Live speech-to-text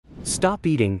Stop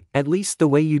eating, at least the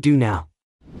way you do now.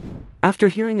 After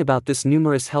hearing about this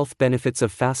numerous health benefits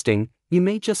of fasting, you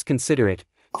may just consider it,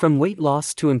 from weight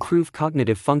loss to improved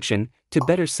cognitive function, to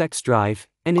better sex drive,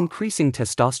 and increasing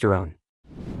testosterone.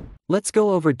 Let's go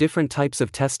over different types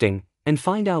of testing, and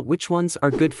find out which ones are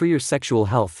good for your sexual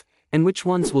health, and which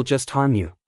ones will just harm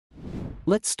you.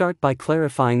 Let's start by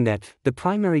clarifying that the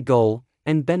primary goal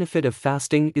and benefit of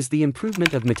fasting is the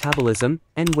improvement of metabolism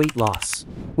and weight loss.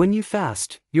 When you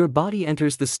fast, your body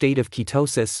enters the state of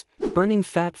ketosis, burning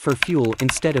fat for fuel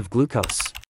instead of glucose.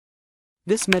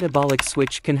 This metabolic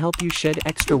switch can help you shed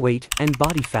extra weight and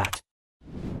body fat.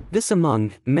 This,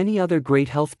 among many other great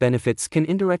health benefits, can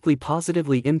indirectly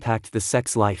positively impact the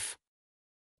sex life.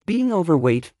 Being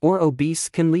overweight or obese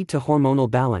can lead to hormonal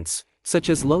balance, such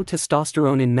as low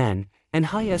testosterone in men and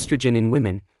high estrogen in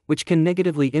women, which can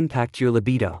negatively impact your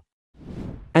libido.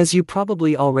 As you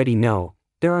probably already know,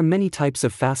 there are many types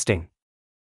of fasting.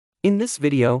 In this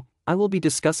video, I will be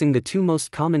discussing the two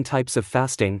most common types of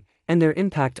fasting and their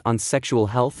impact on sexual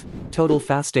health: total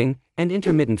fasting and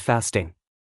intermittent fasting.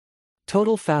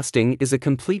 Total fasting is a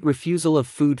complete refusal of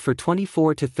food for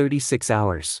 24 to 36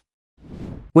 hours.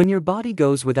 When your body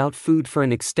goes without food for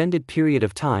an extended period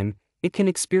of time, it can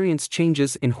experience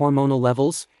changes in hormonal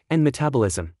levels and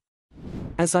metabolism.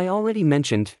 As I already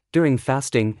mentioned, during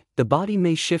fasting, the body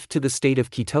may shift to the state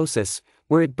of ketosis,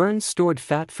 where it burns stored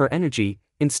fat for energy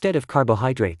instead of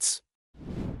carbohydrates.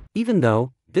 Even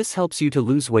though this helps you to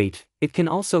lose weight, it can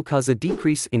also cause a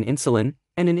decrease in insulin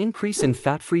and an increase in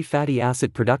fat-free fatty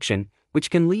acid production, which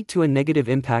can lead to a negative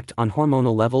impact on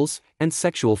hormonal levels and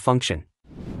sexual function.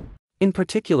 In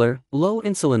particular, low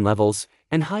insulin levels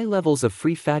and high levels of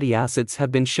free fatty acids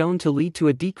have been shown to lead to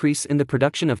a decrease in the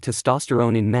production of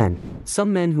testosterone in men.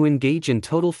 Some men who engage in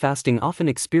total fasting often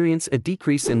experience a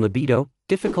decrease in libido,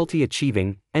 difficulty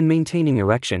achieving and maintaining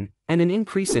erection, and an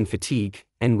increase in fatigue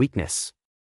and weakness.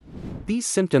 These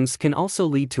symptoms can also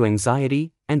lead to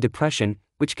anxiety and depression,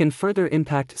 which can further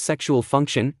impact sexual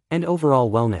function and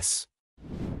overall wellness.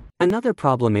 Another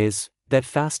problem is that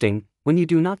fasting, when you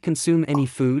do not consume any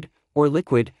food or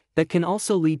liquid, that can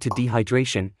also lead to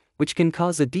dehydration, which can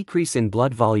cause a decrease in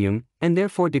blood volume and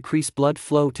therefore decrease blood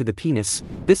flow to the penis.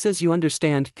 This, as you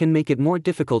understand, can make it more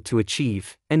difficult to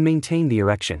achieve and maintain the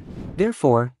erection.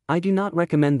 Therefore, I do not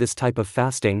recommend this type of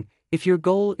fasting if your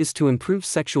goal is to improve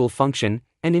sexual function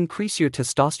and increase your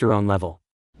testosterone level.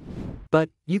 But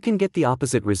you can get the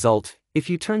opposite result if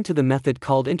you turn to the method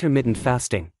called intermittent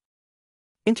fasting.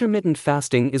 Intermittent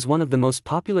fasting is one of the most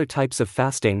popular types of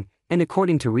fasting, and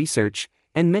according to research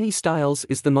and many styles,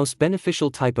 is the most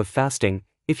beneficial type of fasting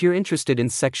if you're interested in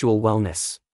sexual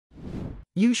wellness.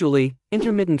 Usually,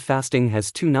 intermittent fasting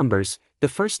has two numbers. The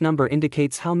first number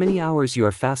indicates how many hours you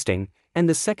are fasting, and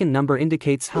the second number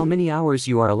indicates how many hours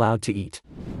you are allowed to eat.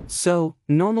 So,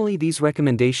 normally these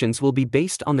recommendations will be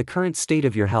based on the current state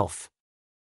of your health.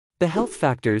 The health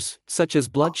factors, such as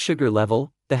blood sugar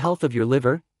level, the health of your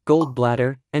liver,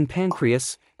 gallbladder, and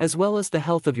pancreas, as well as the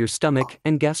health of your stomach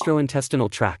and gastrointestinal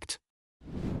tract.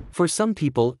 For some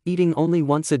people, eating only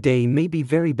once a day may be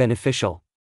very beneficial.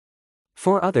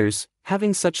 For others,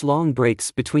 having such long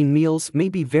breaks between meals may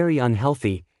be very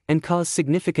unhealthy and cause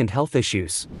significant health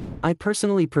issues. I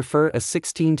personally prefer a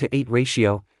 16:8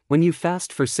 ratio, when you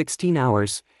fast for 16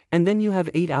 hours, and then you have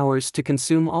 8 hours to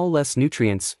consume all less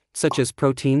nutrients, such as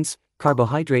proteins,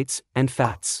 carbohydrates, and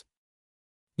fats.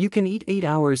 You can eat 8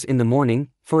 hours in the morning,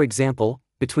 for example,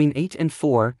 between 8 and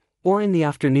 4, or in the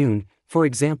afternoon, for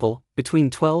example, between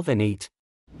 12 and 8.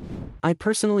 I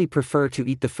personally prefer to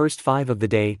eat the first 5 of the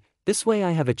day. This way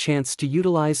I have a chance to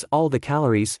utilize all the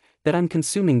calories that I'm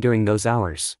consuming during those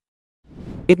hours.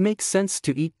 It makes sense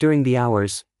to eat during the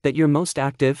hours that you're most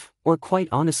active, or quite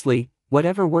honestly,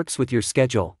 whatever works with your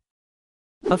schedule.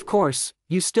 Of course,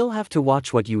 you still have to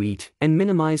watch what you eat and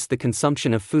minimize the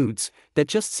consumption of foods that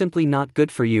just simply not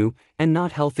good for you and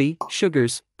not healthy: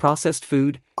 sugars, processed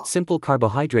food, simple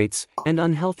carbohydrates, and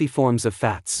unhealthy forms of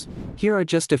fats. Here are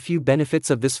just a few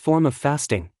benefits of this form of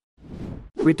fasting.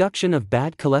 Reduction of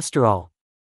bad cholesterol.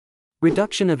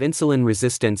 Reduction of insulin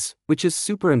resistance, which is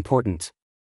super important.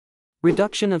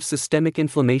 Reduction of systemic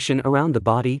inflammation around the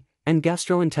body and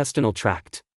gastrointestinal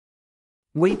tract.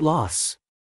 Weight loss.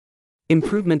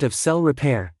 Improvement of cell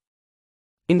repair.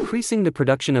 Increasing the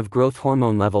production of growth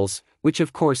hormone levels, which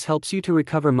of course helps you to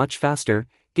recover much faster,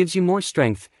 gives you more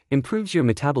strength, improves your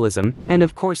metabolism, and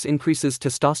of course increases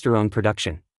testosterone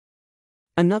production.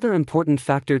 Another important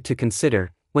factor to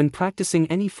consider when practicing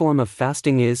any form of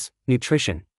fasting is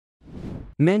nutrition.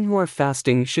 Men who are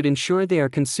fasting should ensure they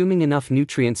are consuming enough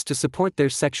nutrients to support their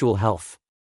sexual health.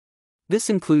 This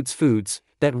includes foods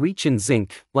that rich in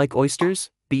zinc, like oysters,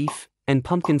 beef, and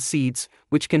pumpkin seeds,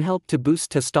 which can help to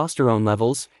boost testosterone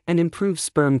levels and improve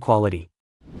sperm quality.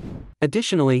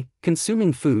 Additionally,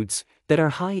 consuming foods that are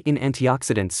high in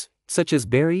antioxidants, such as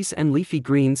berries and leafy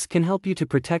greens, can help you to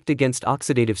protect against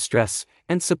oxidative stress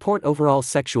and support overall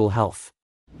sexual health.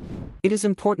 It is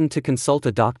important to consult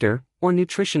a doctor or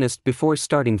nutritionist before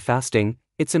starting fasting.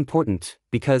 It's important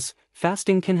because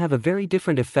fasting can have a very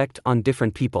different effect on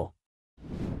different people.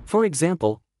 For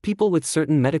example, people with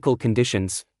certain medical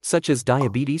conditions, such as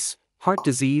diabetes, heart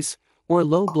disease, or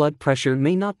low blood pressure,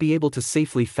 may not be able to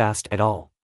safely fast at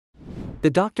all. The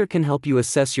doctor can help you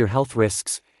assess your health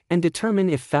risks and determine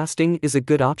if fasting is a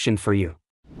good option for you.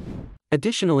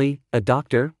 Additionally, a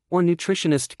doctor or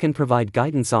nutritionist can provide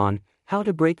guidance on how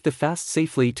to break the fast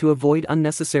safely to avoid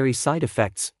unnecessary side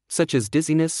effects, such as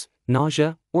dizziness,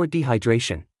 nausea, or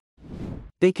dehydration.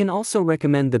 They can also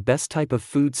recommend the best type of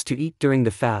foods to eat during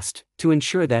the fast to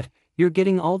ensure that you're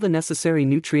getting all the necessary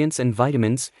nutrients and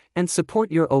vitamins and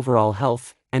support your overall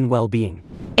health and well-being.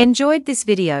 Enjoyed this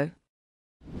video?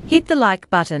 Hit the like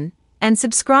button and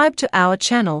subscribe to our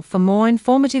channel for more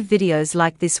informative videos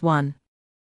like this one.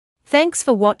 Thanks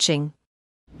for watching.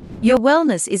 Your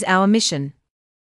wellness is our mission.